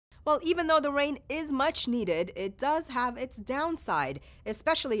Well, even though the rain is much needed, it does have its downside,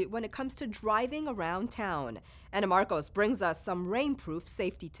 especially when it comes to driving around town. Anna Marcos brings us some rainproof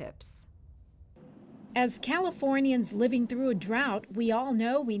safety tips. As Californians living through a drought, we all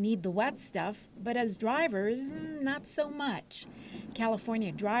know we need the wet stuff, but as drivers, not so much.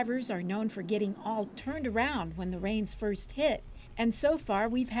 California drivers are known for getting all turned around when the rains first hit. And so far,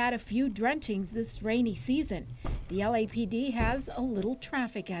 we've had a few drenchings this rainy season. The LAPD has a little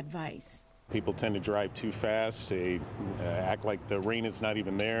traffic advice. People tend to drive too fast. They act like the rain is not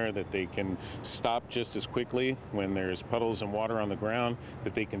even there, that they can stop just as quickly when there's puddles and water on the ground,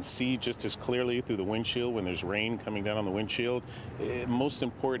 that they can see just as clearly through the windshield when there's rain coming down on the windshield. Most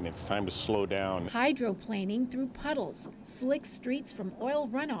important, it's time to slow down. Hydroplaning through puddles, slick streets from oil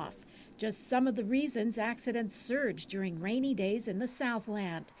runoff. Just some of the reasons accidents surge during rainy days in the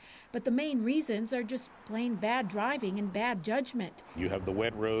Southland. But the main reasons are just plain bad driving and bad judgment. You have the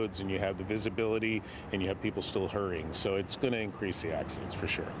wet roads and you have the visibility and you have people still hurrying. So it's going to increase the accidents for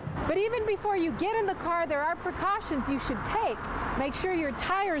sure. But even before you get in the car, there are precautions you should take. Make sure your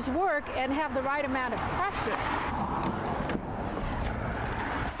tires work and have the right amount of pressure.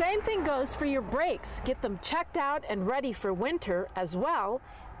 Same thing goes for your brakes. Get them checked out and ready for winter as well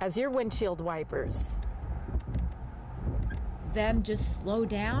as your windshield wipers. Then just slow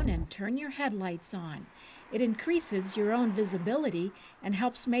down and turn your headlights on. It increases your own visibility and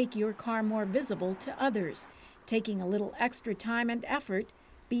helps make your car more visible to others. Taking a little extra time and effort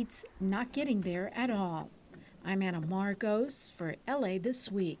beats not getting there at all. I'm Anna Marcos for LA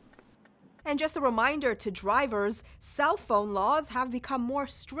This Week. And just a reminder to drivers, cell phone laws have become more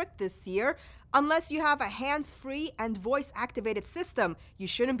strict this year. Unless you have a hands-free and voice-activated system, you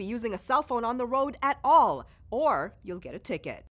shouldn't be using a cell phone on the road at all, or you'll get a ticket.